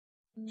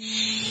We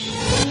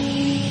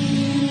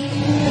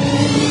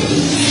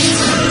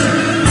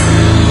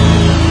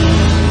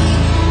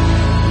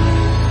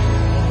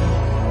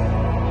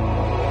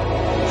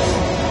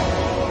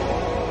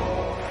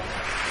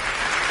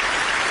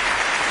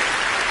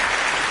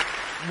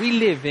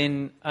live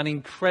in an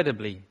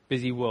incredibly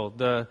busy world.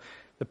 The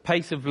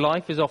pace of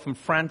life is often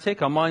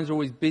frantic, our minds are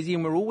always busy,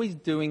 and we're always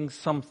doing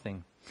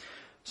something.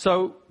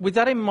 So, with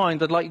that in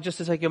mind, I'd like you just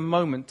to take a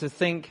moment to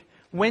think,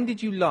 when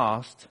did you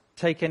last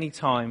take any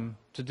time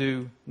to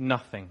do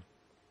nothing?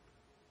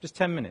 Just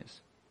 10 minutes,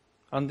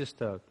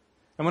 undisturbed.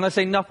 And when I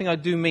say nothing, I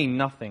do mean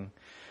nothing.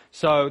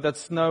 So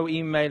that's no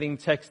emailing,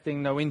 texting,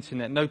 no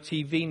internet, no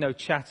TV, no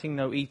chatting,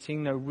 no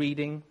eating, no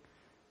reading.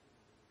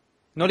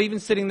 Not even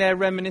sitting there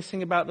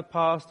reminiscing about the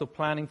past or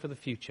planning for the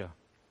future.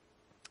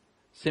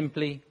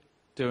 Simply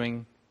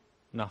doing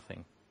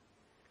nothing.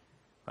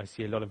 I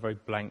see a lot of very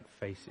blank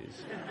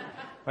faces.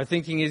 My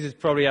thinking is it's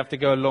probably have to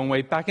go a long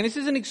way back. And this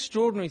is an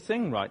extraordinary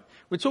thing, right?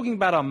 We're talking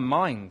about our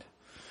mind.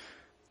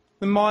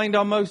 The mind,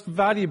 our most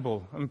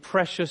valuable and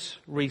precious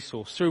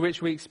resource through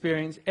which we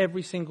experience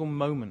every single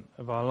moment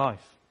of our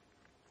life.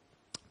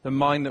 The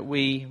mind that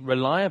we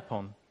rely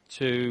upon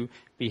to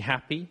be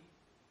happy,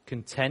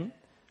 content,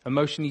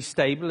 emotionally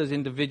stable as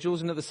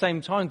individuals, and at the same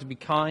time to be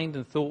kind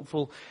and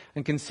thoughtful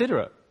and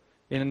considerate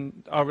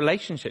in our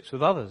relationships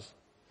with others.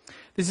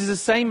 This is the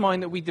same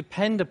mind that we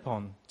depend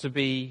upon to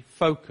be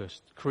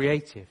focused,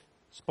 creative,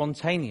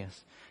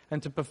 spontaneous,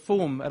 and to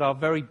perform at our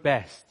very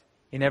best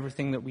in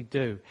everything that we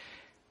do.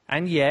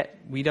 And yet,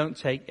 we don't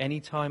take any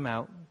time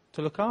out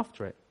to look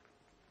after it.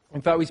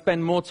 In fact, we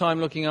spend more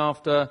time looking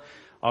after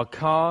our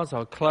cars,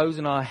 our clothes,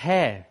 and our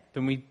hair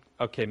than we...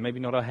 Okay, maybe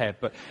not our hair,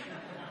 but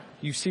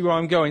you see where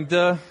I'm going.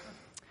 The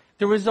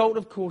result,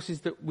 of course,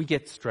 is that we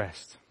get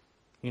stressed.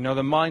 You know,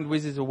 the mind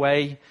whizzes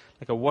away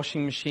like a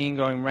washing machine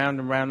going round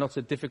and round, lots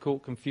of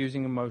difficult,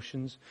 confusing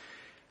emotions.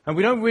 And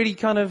we don't really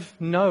kind of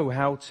know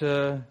how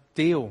to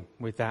deal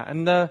with that.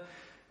 And the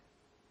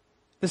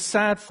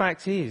sad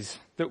fact is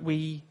that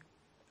we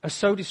are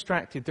so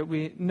distracted that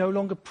we're no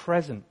longer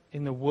present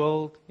in the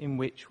world in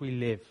which we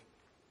live.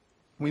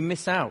 We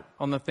miss out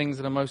on the things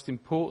that are most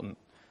important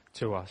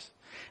to us.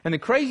 And the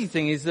crazy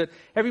thing is that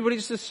everybody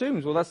just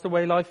assumes, well, that's the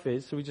way life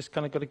is, so we just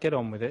kind of got to get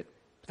on with it.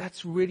 But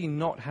that's really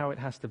not how it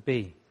has to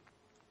be.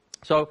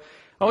 So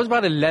I was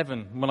about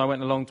 11 when I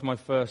went along to my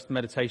first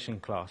meditation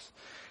class.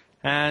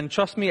 And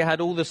trust me, it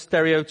had all the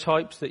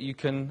stereotypes that you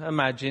can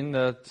imagine,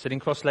 the sitting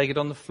cross-legged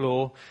on the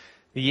floor,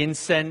 the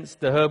incense,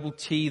 the herbal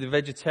tea, the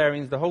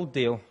vegetarians, the whole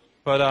deal.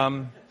 But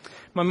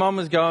my mum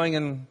was going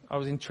and I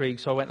was intrigued,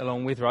 so I went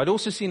along with her. I'd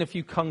also seen a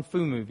few kung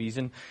fu movies,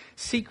 and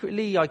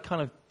secretly I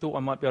kind of thought I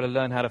might be able to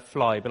learn how to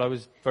fly, but I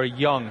was very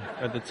young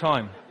at the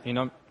time, you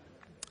know.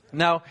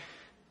 Now,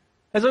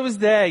 as I was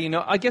there, you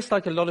know, I guess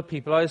like a lot of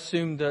people, I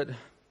assumed that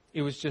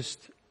it was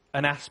just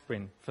an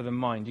aspirin for the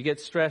mind. You get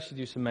stressed, you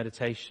do some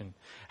meditation.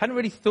 I hadn't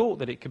really thought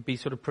that it could be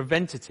sort of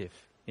preventative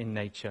in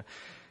nature.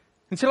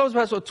 Until I was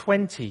about sort of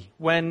 20,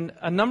 when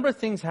a number of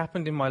things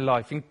happened in my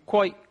life in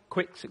quite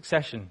quick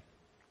succession.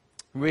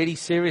 Really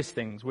serious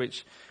things,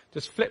 which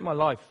just flipped my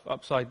life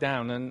upside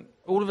down. And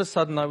all of a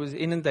sudden, I was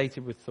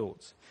inundated with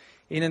thoughts.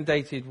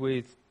 Inundated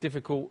with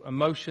difficult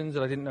emotions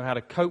that I didn't know how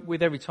to cope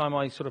with. Every time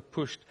I sort of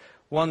pushed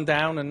one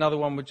down, another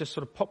one would just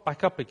sort of pop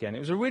back up again. It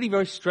was a really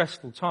very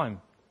stressful time.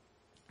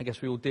 I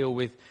guess we all deal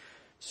with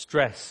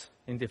stress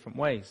in different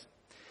ways.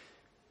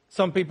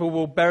 Some people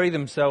will bury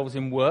themselves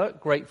in work,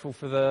 grateful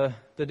for the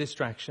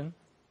distraction.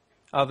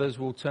 Others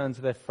will turn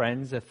to their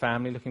friends, their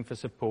family, looking for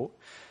support.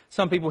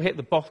 Some people hit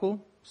the bottle,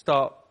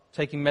 start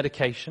taking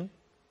medication.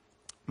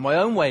 My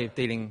own way of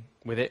dealing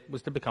with it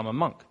was to become a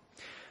monk.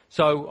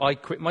 So I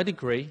quit my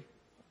degree,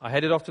 I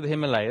headed off to the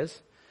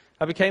Himalayas,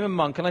 I became a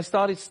monk, and I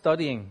started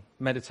studying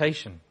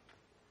meditation.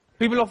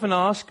 People often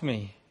ask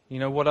me, you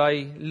know, what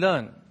I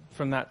learned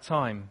from that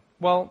time.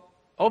 Well,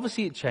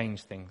 obviously it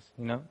changed things,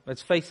 you know.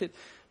 Let's face it,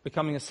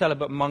 becoming a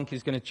celibate monk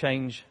is going to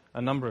change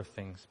a number of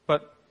things.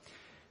 But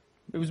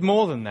it was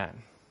more than that.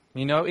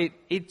 You know,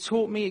 it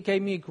taught me, it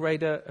gave me a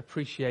greater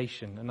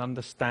appreciation and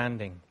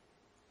understanding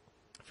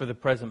for the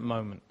present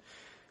moment.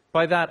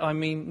 By that I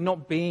mean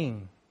not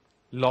being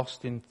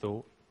lost in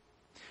thought,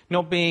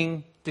 not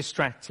being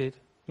distracted,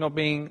 not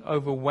being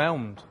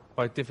overwhelmed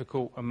by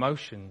difficult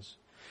emotions,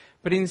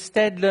 but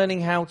instead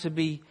learning how to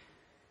be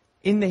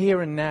in the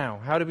here and now,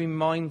 how to be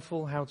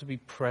mindful, how to be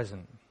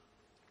present.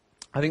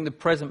 I think the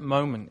present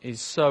moment is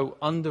so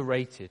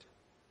underrated.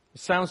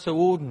 It sounds so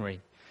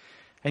ordinary,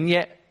 and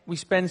yet we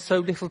spend so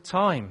little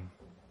time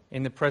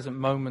in the present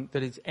moment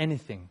that it's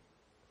anything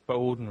but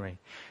ordinary.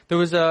 There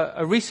was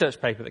a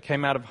research paper that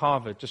came out of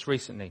Harvard just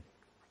recently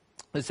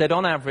that said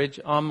on average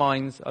our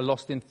minds are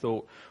lost in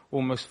thought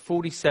almost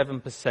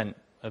 47%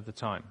 of the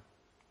time.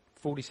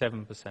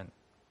 47%.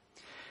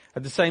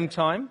 At the same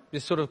time,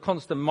 this sort of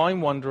constant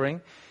mind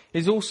wandering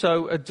is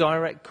also a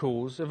direct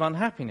cause of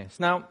unhappiness.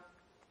 Now,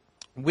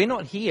 we're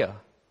not here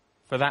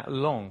for that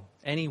long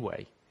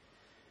anyway.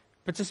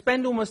 But to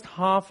spend almost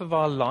half of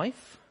our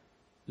life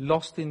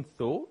lost in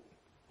thought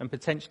and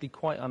potentially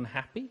quite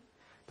unhappy,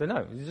 don't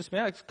know. It's just me.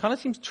 It kind of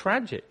seems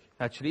tragic,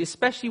 actually,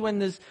 especially when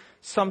there's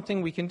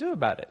something we can do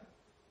about it.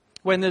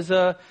 When there's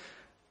a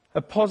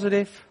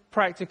positive,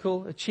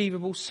 practical,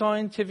 achievable,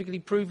 scientifically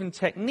proven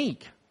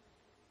technique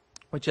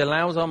which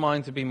allows our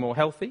mind to be more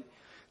healthy,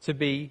 to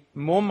be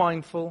more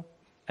mindful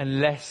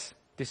and less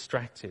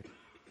distracted.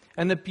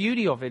 And the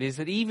beauty of it is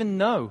that even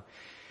though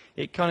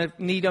it kind of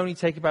need only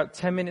take about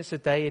 10 minutes a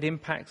day, it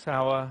impacts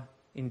our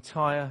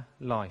entire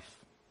life.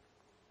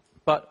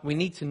 But we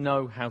need to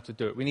know how to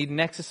do it. We need an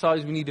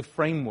exercise, we need a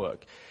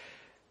framework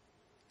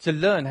to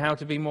learn how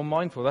to be more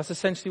mindful. That's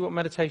essentially what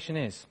meditation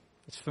is.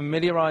 It's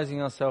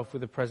familiarizing ourselves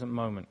with the present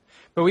moment.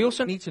 But we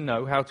also need to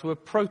know how to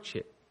approach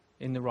it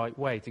in the right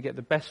way to get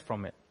the best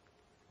from it.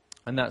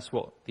 And that's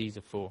what these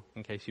are for,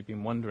 in case you've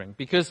been wondering.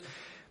 Because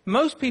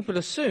most people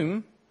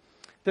assume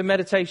that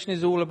meditation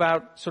is all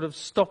about sort of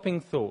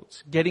stopping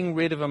thoughts, getting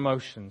rid of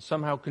emotions,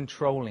 somehow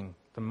controlling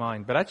the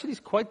mind. But actually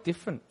it's quite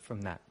different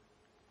from that.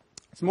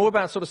 It's more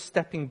about sort of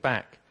stepping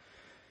back,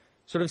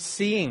 sort of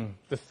seeing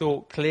the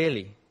thought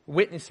clearly,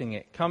 witnessing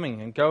it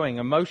coming and going,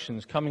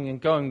 emotions coming and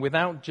going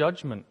without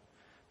judgment,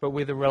 but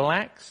with a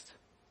relaxed,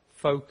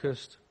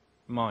 focused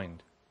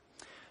mind.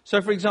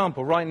 So for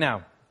example, right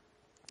now,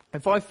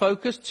 if I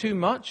focus too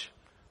much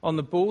on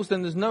the balls,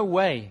 then there's no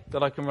way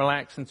that I can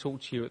relax and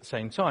talk to you at the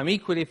same time.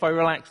 Equally, if I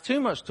relax too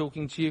much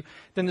talking to you,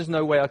 then there's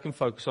no way I can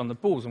focus on the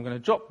balls. I'm going to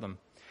drop them.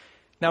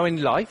 Now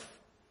in life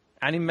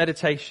and in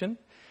meditation,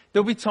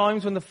 there'll be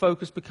times when the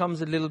focus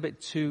becomes a little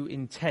bit too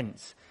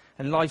intense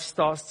and life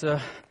starts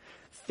to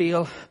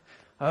feel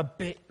a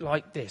bit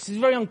like this. It's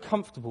a very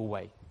uncomfortable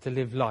way to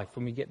live life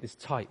when we get this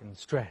tight and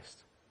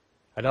stressed.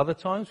 At other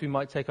times, we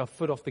might take our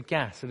foot off the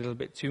gas a little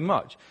bit too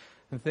much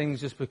and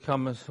things just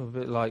become a little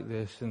bit like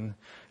this. And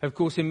of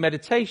course, in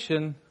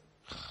meditation,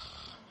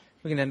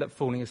 we can end up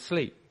falling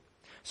asleep.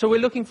 So we're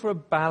looking for a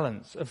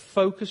balance of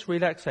focused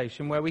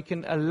relaxation where we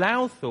can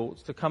allow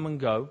thoughts to come and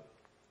go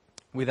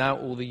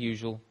without all the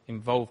usual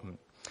involvement.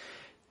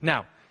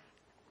 Now,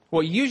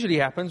 what usually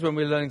happens when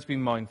we're learning to be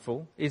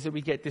mindful is that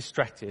we get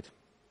distracted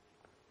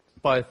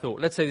by a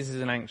thought. Let's say this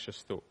is an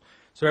anxious thought.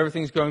 So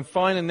everything's going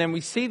fine, and then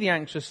we see the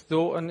anxious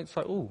thought, and it's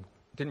like, oh,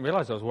 I didn't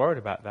realize I was worried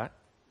about that.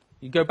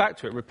 You go back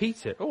to it,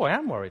 repeat it. Oh, I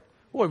am worried.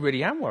 Oh, I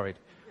really am worried.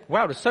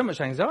 Wow, there's so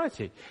much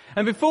anxiety.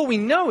 And before we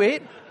know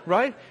it,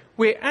 right,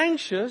 we're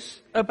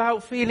anxious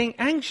about feeling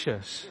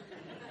anxious.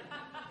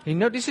 You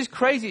know, this is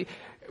crazy.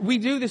 We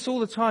do this all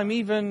the time,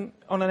 even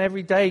on an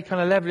everyday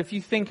kind of level. If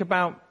you think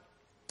about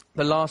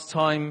the last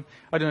time,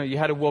 I don't know, you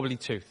had a wobbly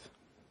tooth.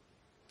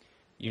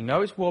 You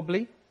know it's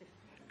wobbly,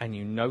 and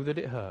you know that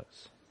it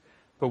hurts.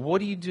 But what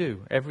do you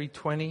do every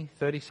 20,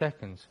 30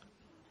 seconds?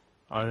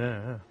 I don't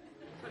know.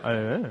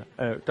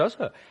 It does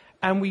hurt.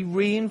 And we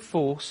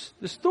reinforce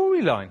the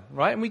storyline,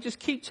 right? And we just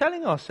keep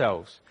telling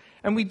ourselves.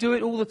 And we do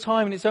it all the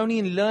time. And it's only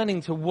in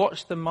learning to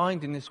watch the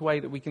mind in this way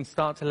that we can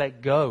start to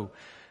let go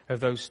of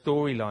those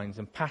storylines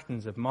and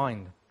patterns of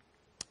mind.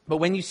 But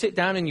when you sit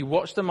down and you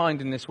watch the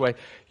mind in this way,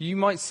 you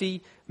might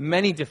see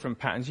many different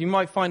patterns. You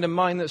might find a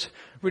mind that's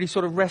really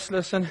sort of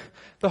restless and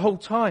the whole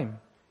time.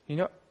 You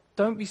know,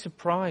 don't be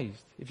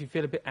surprised if you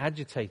feel a bit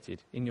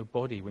agitated in your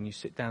body when you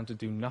sit down to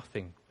do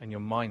nothing and your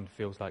mind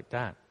feels like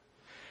that.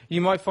 You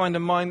might find a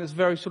mind that's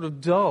very sort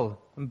of dull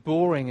and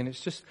boring and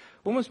it's just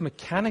almost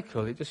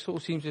mechanical. It just sort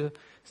of seems to,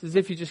 it's as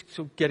if you're just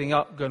sort of getting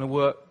up, going to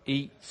work,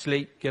 eat,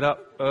 sleep, get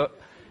up.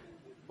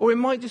 Or it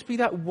might just be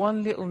that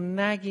one little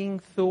nagging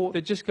thought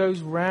that just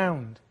goes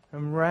round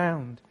and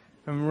round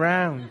and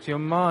round to your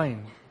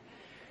mind.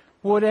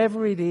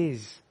 Whatever it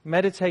is,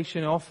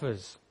 meditation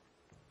offers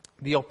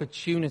the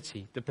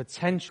opportunity, the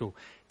potential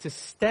to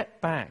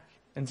step back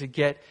and to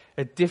get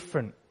a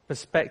different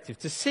perspective,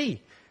 to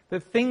see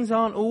that things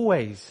aren't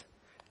always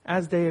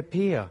as they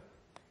appear.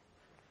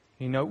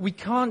 You know, we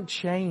can't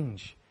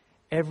change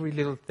every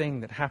little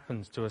thing that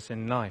happens to us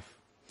in life.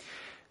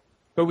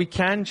 But we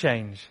can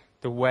change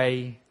the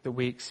way that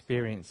we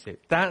experience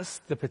it. That's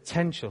the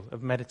potential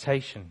of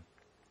meditation,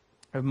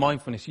 of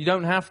mindfulness. You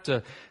don't have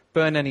to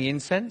burn any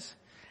incense,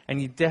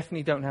 and you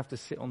definitely don't have to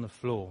sit on the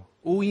floor.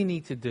 All you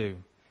need to do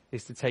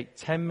is to take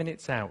 10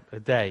 minutes out a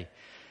day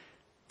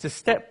to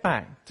step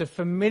back, to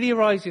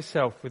familiarize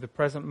yourself with the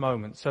present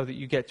moment so that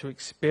you get to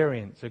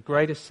experience a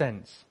greater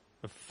sense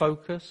of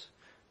focus,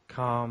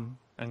 calm,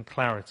 and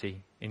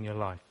clarity in your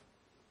life.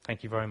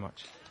 Thank you very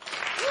much.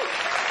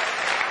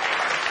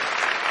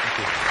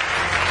 Thank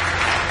you.